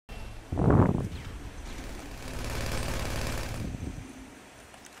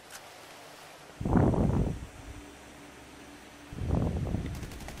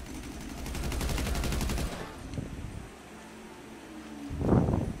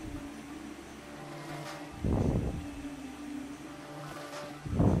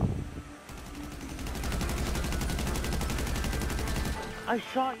I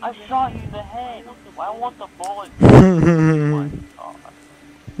shot you in the head. I want the bullet. Oh my god.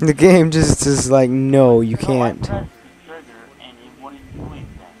 The game just is like, no, you No, I can't. pressed the trigger and it wouldn't do anything.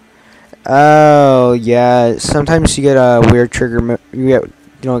 Oh, yeah. Sometimes you get a weird trigger. You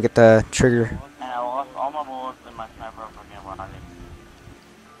don't get the trigger. And I lost all my bullets in my sniper rifle again running.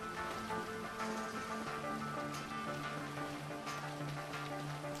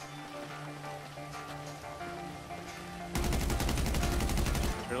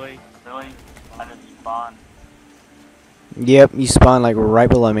 Really? Really? I just spawned. Yep, you spawn like right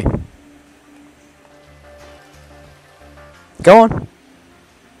below me. Go on.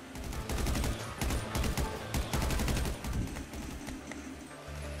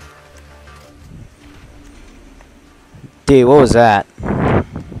 Dude, what was that?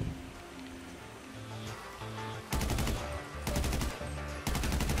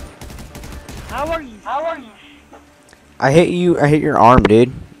 How are you? How are you? I hit you. I hit your arm,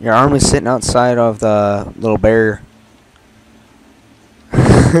 dude. Your arm is sitting outside of the little barrier.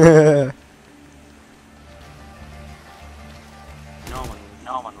 No one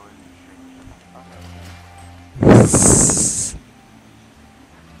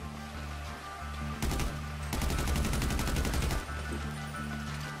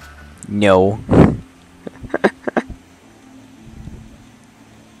No.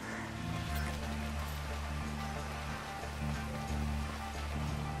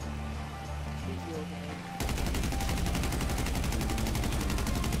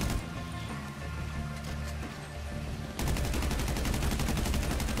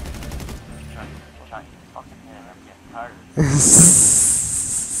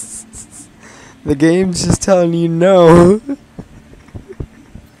 The game's just telling you no.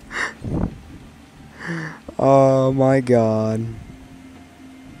 Oh my god.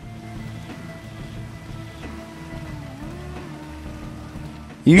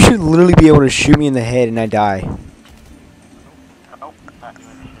 You should literally be able to shoot me in the head and I die. Nope, not doing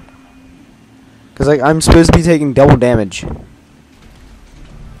shit. Cause like I'm supposed to be taking double damage.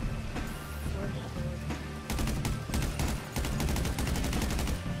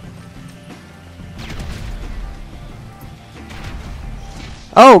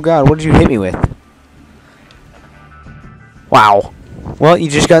 Oh god, what did you hit me with? Wow. Well, you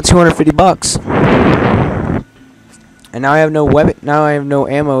just got 250 bucks. And now I have no weapon. Now I have no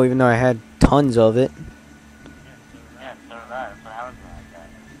ammo, even though I had tons of it. Yeah, so did I. So how is that guy?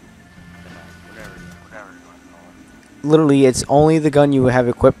 Whatever you want to call it. Literally, it's only the gun you have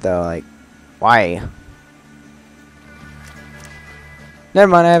equipped, though. Like, why? Never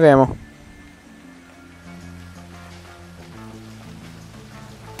mind, I have ammo.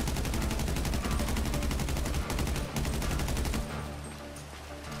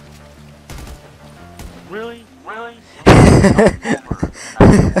 Really? Really?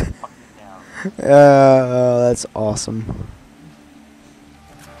 That's awesome.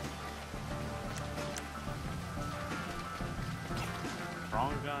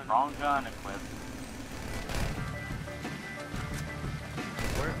 Wrong gun equipped.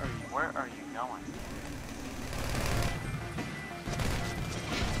 Where are you going?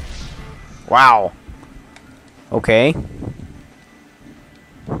 Wow. Okay.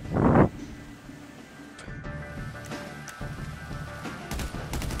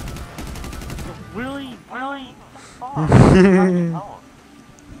 Really? Really? Oh.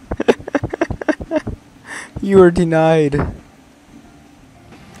 You are denied.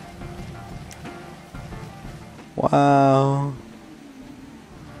 Wow.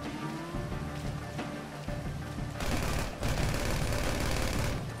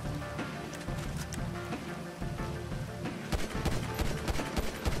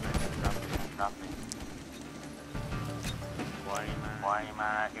 Drop me. Why am I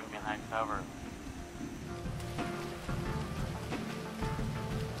not getting behind cover?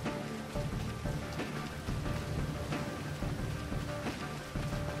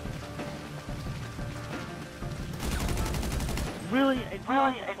 Really? It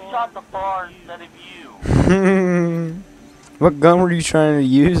shot the bar instead of you. What gun were you trying to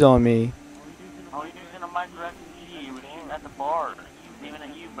use on me? I was using a micro SMG. It was shooting at the bars. It was aiming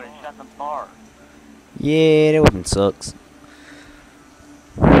at you, but it shot the bars. Yeah, that weapon sucks.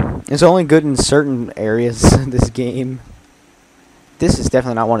 It's only good in certain areas of this game. This is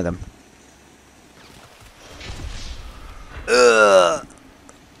definitely not one of them. Ugh.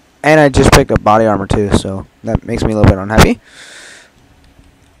 And I just picked up body armor too, so that makes me a little bit unhappy.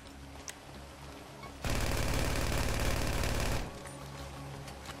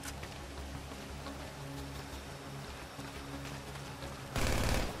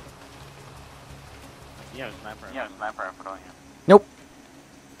 You have a sniper rifle, don't you? Nope.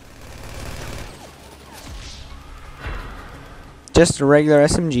 just a regular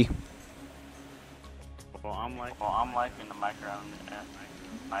SMG. Well, I'm liking the micro.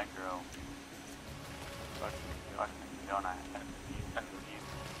 Fucking don't I?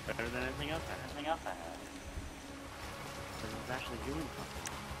 Better than anything else I had. It's actually doing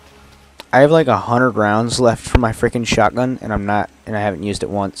something. I have like 100 rounds left for my freaking shotgun, and I haven't used it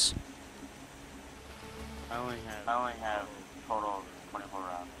once. I only have total of 24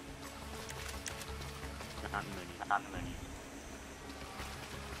 rounds. Not many.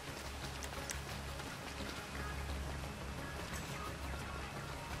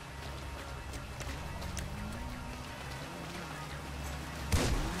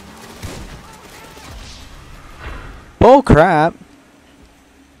 Bull crap.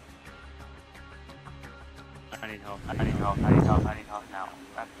 I need help now.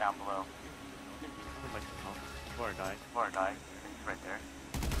 That's down below. Before I die. It's right there.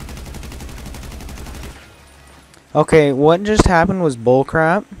 Okay, what just happened was bull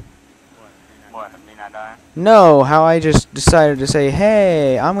crap. What? Me not dying? No, how I just decided to say,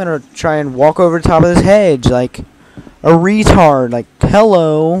 hey, I'm gonna try and walk over the top of this hedge like a retard. Like,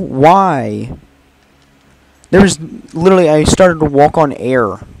 hello, why? There was literally, I started to walk on air.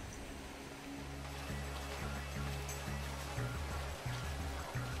 Okay.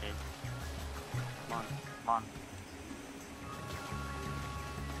 Come on.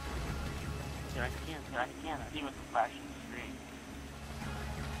 Dude, I can't see with the flashing screen.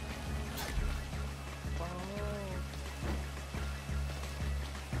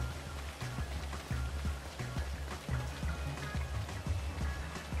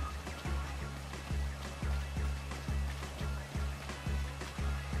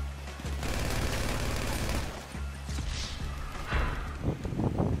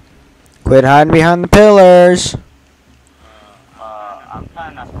 Quit hiding behind the pillars. I'm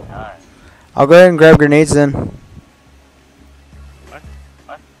trying not to die. I'll go ahead and grab grenades then. What?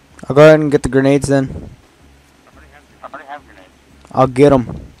 I'll go ahead and get the grenades then. I already have grenades. I'll get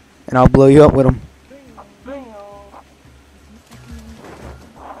them, and I'll blow you up with them.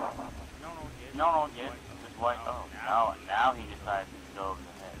 No, just white. Oh, now he decides to go over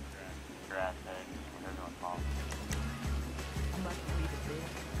the head. Grass head. When they're doing small.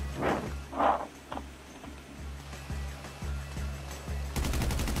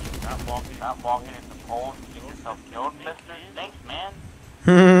 Not walking into poles to get yourself killed, mister. Thanks, man.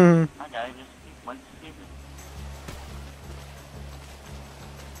 That guy just went stupid.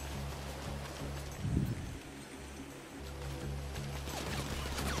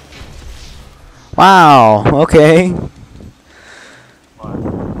 Wow, okay.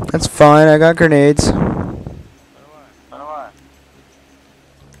 What? That's fine, I got grenades. So do I.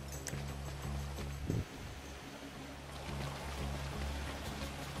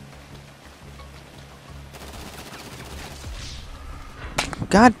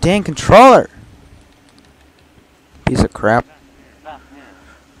 God dang controller! Piece of crap. Not here.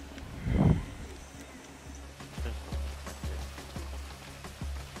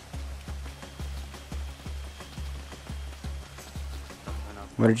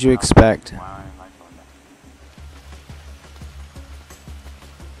 What did you expect?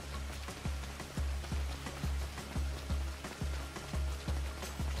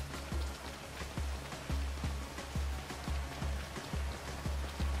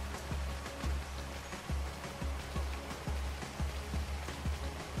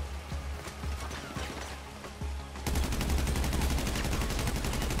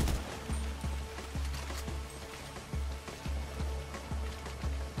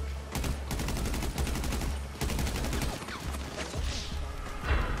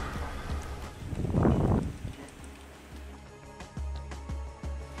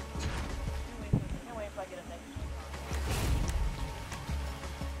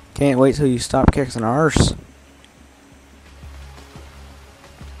 Can't wait till you stop kicking arse.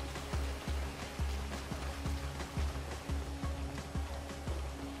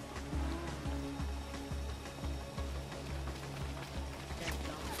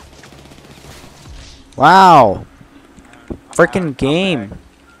 Wow. Freaking game.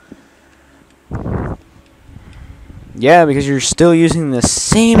 Yeah, because you're still using the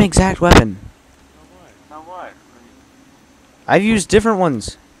same exact weapon. Now what? I've used different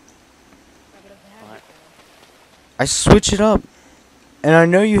ones. I switch it up. And I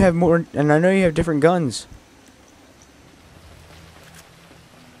know you have more, and I know you have different guns.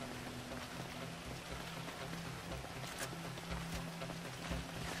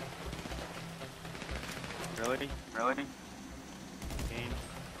 Really? Game.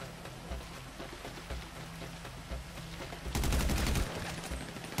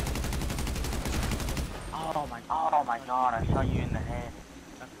 Oh my god, I shot you in the head.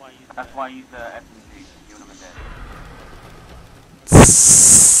 That's why I used the SMG. You would have been dead.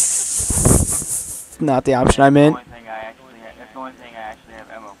 Not the option I meant. That's the only thing I actually have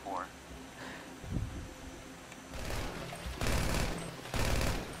ammo for.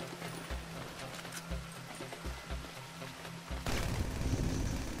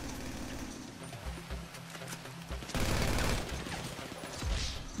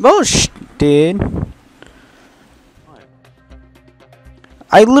 Bullsh, dude. What?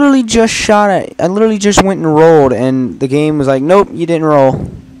 I literally just shot it. I literally just went and rolled, and the game was like, nope, you didn't roll.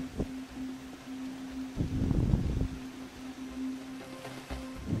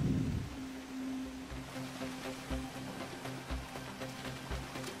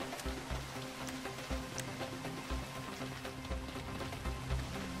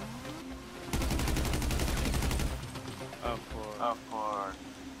 Of course.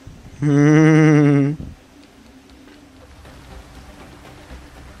 Hmm.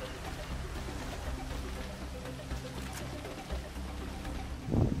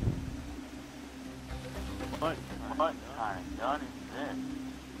 What kind of gun is this?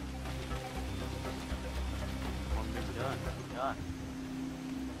 One big gun.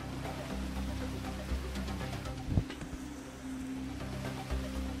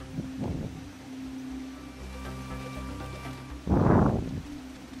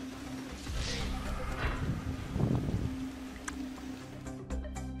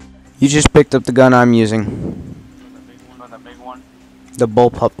 You just picked up the gun I'm using. The big one. The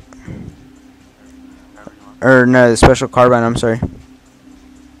bullpup. Or no, the special carbine, I'm sorry.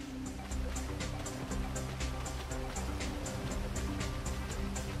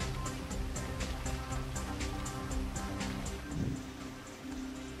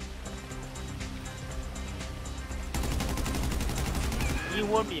 You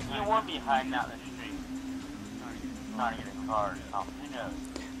were behind out the street. Trying to get a car or something. Who knows?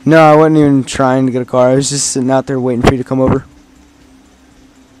 No, I wasn't even trying to get a car. I was just sitting out there waiting for you to come over.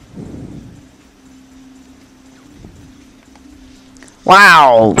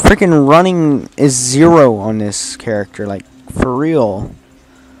 Wow, freaking running is 0 on this character, like, for real.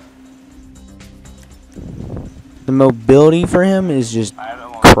 The mobility for him is just I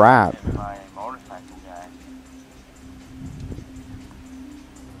haven't won crap. by a motorcycle guy.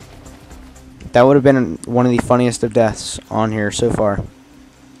 That would have been one of the funniest of deaths on here so far.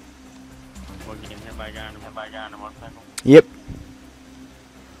 What, getting hit by a guy on a motorcycle? Yep.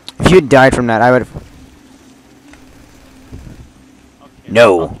 If you had died from that, I would have... Okay.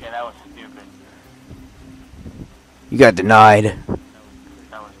 No. Okay, that was stupid. You got denied. That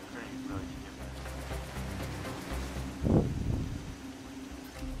was really stupid.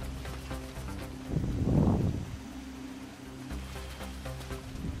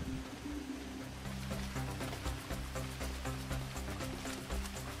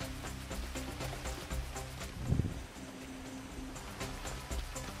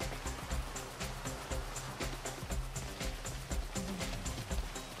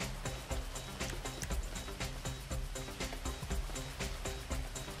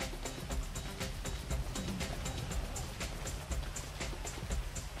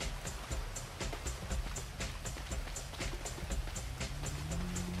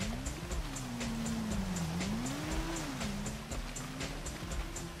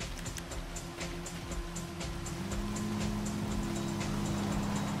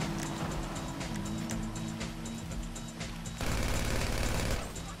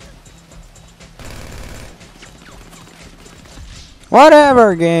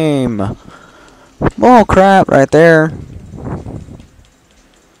 Whatever game. Bull crap right there.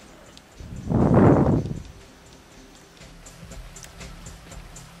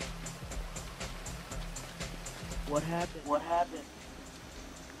 What happened?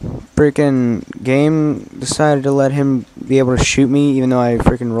 Freaking game decided to let him be able to shoot me even though I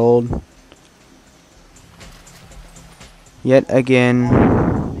freaking rolled. Yet again. The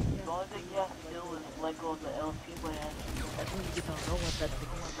only thing you have to do is let go of the LT button. That's when you get to know what that thing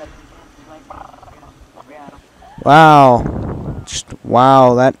is. Wow. Just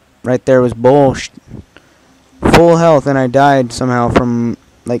wow, that right there was bullshit. Full health and I died somehow from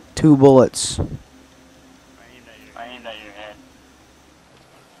like 2 bullets.